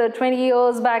together, 20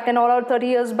 years back and all, or 30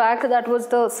 years back, that was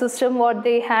the system what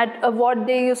they had, what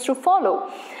they used to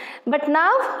follow. But now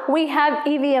we have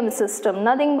EVM system,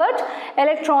 nothing but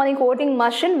electronic voting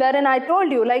machine, wherein I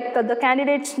told you like the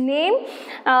candidate's name,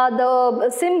 the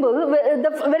symbol,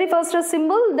 the very first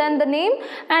symbol, then the name,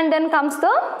 and then comes the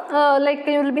like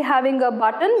you will be having a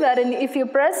button wherein if you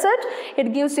press it,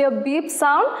 it gives you a beep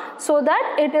sound, so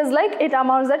that it is like it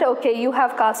amounts that okay, you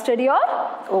have casted your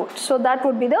vote. So that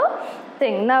would be the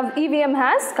thing. Now EVM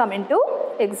has come into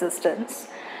existence.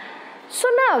 So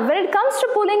now when it comes to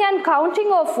polling and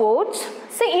counting of votes,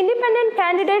 see, independent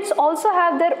candidates also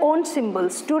have their own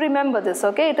symbols. Do remember this,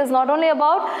 okay? It is not only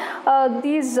about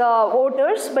these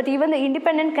voters, but even the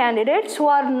independent candidates who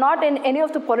are not in any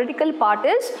of the political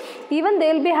parties, even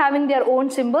they will be having their own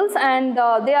symbols, and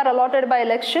they are allotted by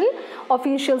election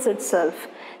officials itself.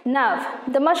 Now,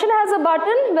 the machine has a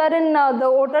button wherein the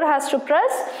voter has to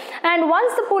press, and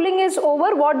once the polling is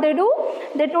over, what they do?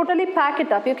 They totally pack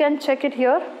it up. You can check it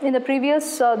here in the previous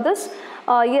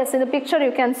yes, in the picture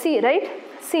you can see, right?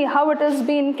 See how it is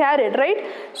being carried, right?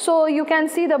 So you can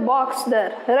see the box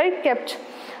there, right, kept.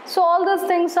 So all those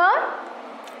things are,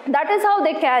 that is how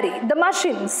they carry the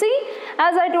machine. See,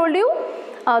 as I told you,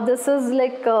 this is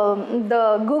like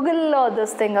the Google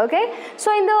this thing, okay?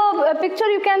 So in the picture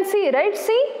you can see, right?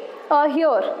 See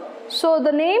here. So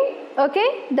the name,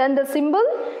 okay, then the symbol,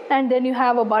 and then you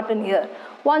have a button here.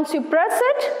 Once you press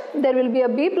it, there will be a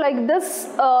beep like this,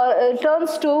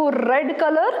 turns to red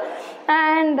color,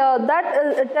 and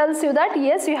that tells you that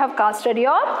yes, you have casted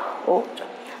your vote.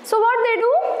 So what they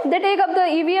do? They take up the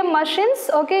EVM machines,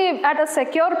 okay, at a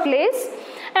secure place,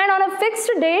 and on a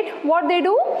fixed date, what they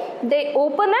do? They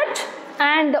open it,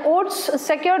 and the votes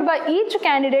secured by each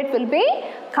candidate will be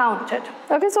counted.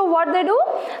 Okay, so what they do?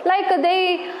 Like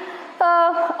they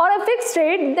on a fixed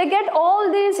date, they get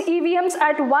all these EVMs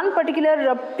at one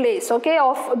particular place, okay,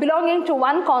 of belonging to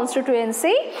one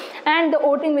constituency, and the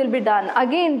voting will be done.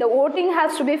 Again, the voting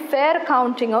has to be fair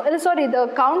counting, sorry,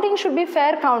 the counting should be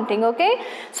fair counting, okay.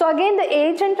 So again, the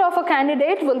agent of a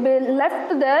candidate will be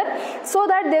left there so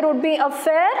that there would be a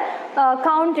fair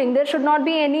counting. There should not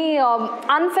be any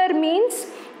unfair means.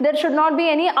 There should not be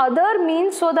any other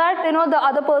means, so that the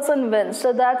other person wins.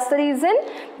 So that's the reason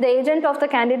the agent of the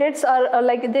candidates are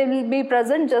like they will be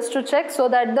present just to check, so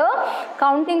that the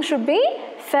counting should be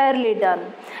fairly done.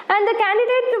 And the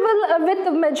candidate will with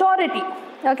the majority,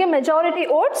 okay, majority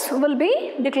votes will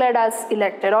be declared as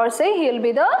elected, or say he will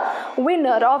be the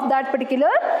winner of that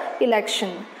particular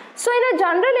election. So in a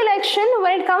general election,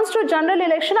 when it comes to general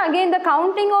election, again the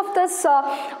counting of this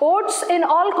votes in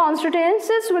all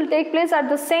constituencies will take place at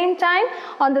the same time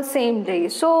on the same day.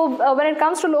 So when it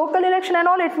comes to local election and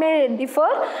all, it may differ,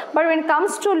 but when it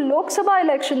comes to Lok Sabha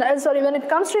election, when it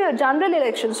comes to your general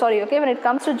election, when it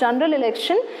comes to general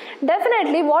election,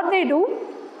 definitely what they do,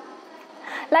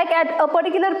 like at a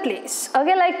particular place,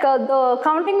 okay, like the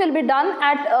counting will be done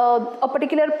at a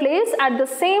particular place at the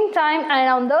same time and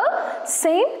on the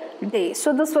same day.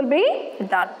 So this will be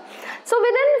done. So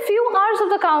within few hours of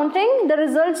the counting, the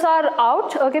results are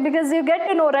out, okay, because you get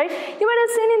to know, right? You might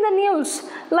have seen in the news,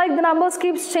 like the numbers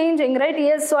keeps changing, right?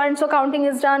 Yes, so and so counting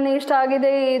is done,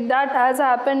 that has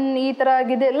happened,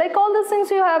 like all those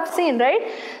things you have seen, right?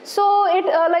 So it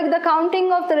like the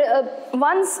counting of the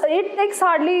once it takes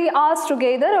hardly hours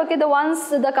together, okay. Once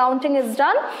the counting is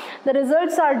done, the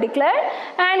results are declared,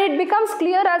 and it becomes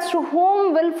clear as to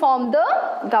whom will form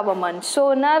the government.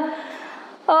 So now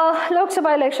Lok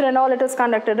Sabha election and all, it is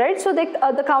conducted, right? So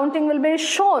the counting will be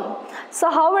shown.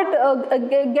 So how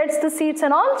it gets the seats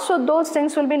and all, so those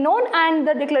things will be known, and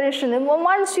the declaration. And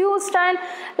once you stand,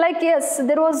 like yes,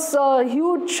 there was a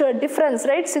huge difference,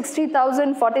 right?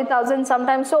 60,000, 40,000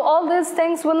 sometimes. So all these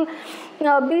things will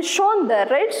be shown there,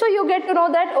 right? So you get to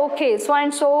know that, okay, so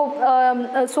and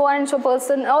so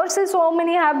person, or say so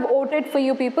many have voted for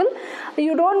you people.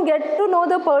 You don't get to know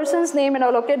the person's name and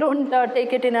all, okay? Don't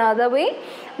take it in another way,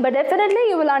 but definitely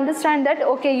you will understand that,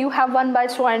 okay, you have won by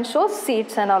so and so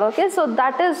seats and all, okay? So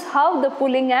that is how the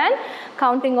pooling and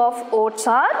counting of votes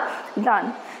are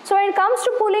done. So when it comes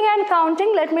to pooling and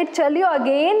counting, let me tell you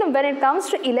again, when it comes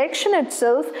to election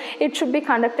itself, it should be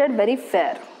conducted very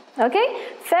fair. Okay,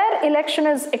 fair election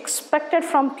is expected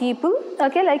from people.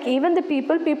 Okay, like even the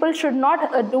people should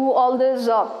not do all this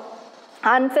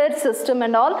unfair system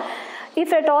and all.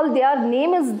 If at all their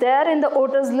name is there in the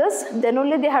voters list, then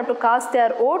only they have to cast their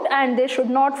vote, and they should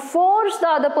not force the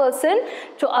other person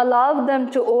to allow them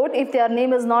to vote if their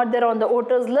name is not there on the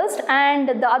voters list. And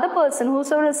the other person,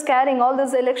 whosoever is carrying all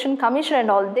this election commission and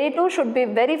all, they too should be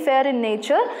very fair in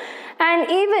nature.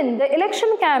 And even the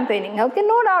election campaigning, okay,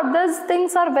 no doubt these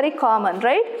things are very common,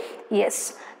 right?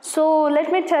 Yes. So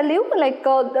let me tell you, like,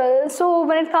 so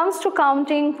when it comes to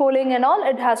counting, polling and all,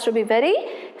 it has to be very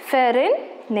fair in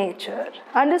nature.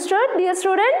 Understood, dear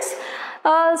students?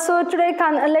 So today,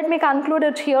 let me conclude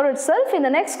it here itself. In the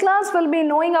next class, we'll be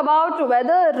knowing about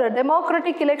whether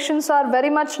democratic elections are very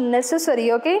much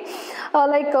necessary, okay?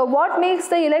 What makes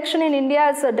the election in India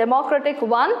as a democratic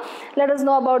one. Let us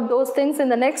know about those things in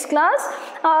the next class.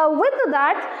 With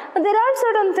that, there are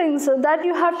certain things that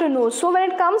you have to know. So when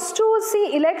it comes to,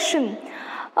 see, election,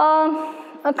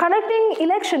 conducting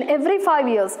election every 5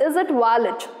 years, is it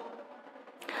valid?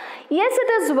 Yes,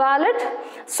 it is valid,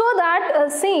 so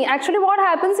that, see, actually what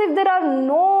happens if there are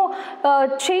no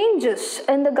changes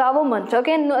in the government,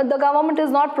 okay, the government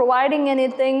is not providing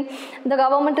anything, the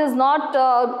government is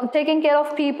not taking care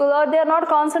of people, or they are not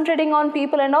concentrating on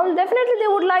people and all,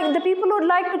 definitely the people would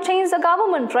like to change the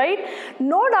government, right?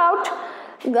 No doubt.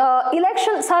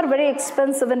 Elections are very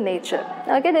expensive in nature.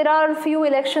 Okay, there are few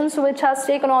elections which has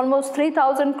taken almost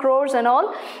 3,000 crores and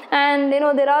all, and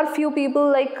there are few people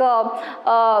like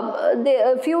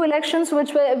few elections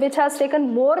which has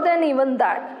taken more than even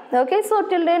that. Okay, so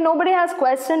till then nobody has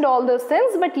questioned all those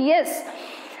things, but yes,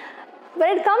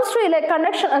 when it comes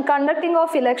to conducting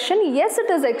of election, yes,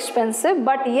 it is expensive,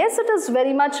 but yes, it is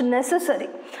very much necessary.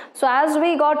 So as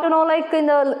we got to know, like in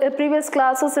the previous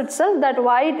classes itself, that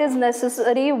why it is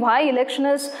necessary, why election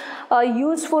is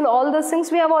useful, all those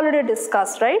things we have already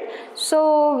discussed, right?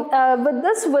 So with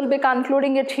this, we'll be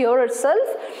concluding it here itself.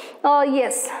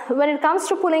 Yes, when it comes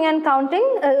to polling and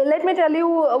counting, let me tell you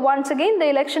once again, the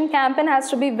election campaign has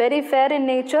to be very fair in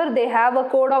nature. They have a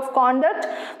code of conduct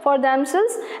for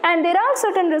themselves, and there are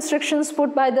certain restrictions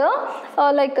put by the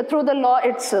through the law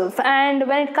itself. And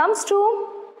when it comes to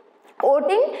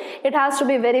voting, it has to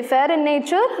be very fair in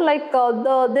nature, like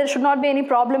there should not be any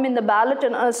problem in the ballot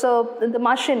and so the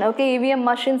machine, okay, EVM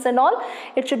machines and all,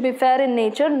 it should be fair in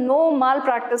nature, no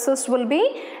malpractices will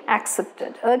be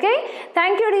accepted. Okay,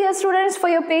 thank you dear students for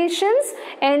your patience,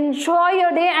 enjoy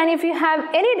your day, and if you have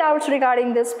any doubts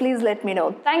regarding this, please let me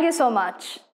know. Thank you so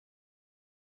much.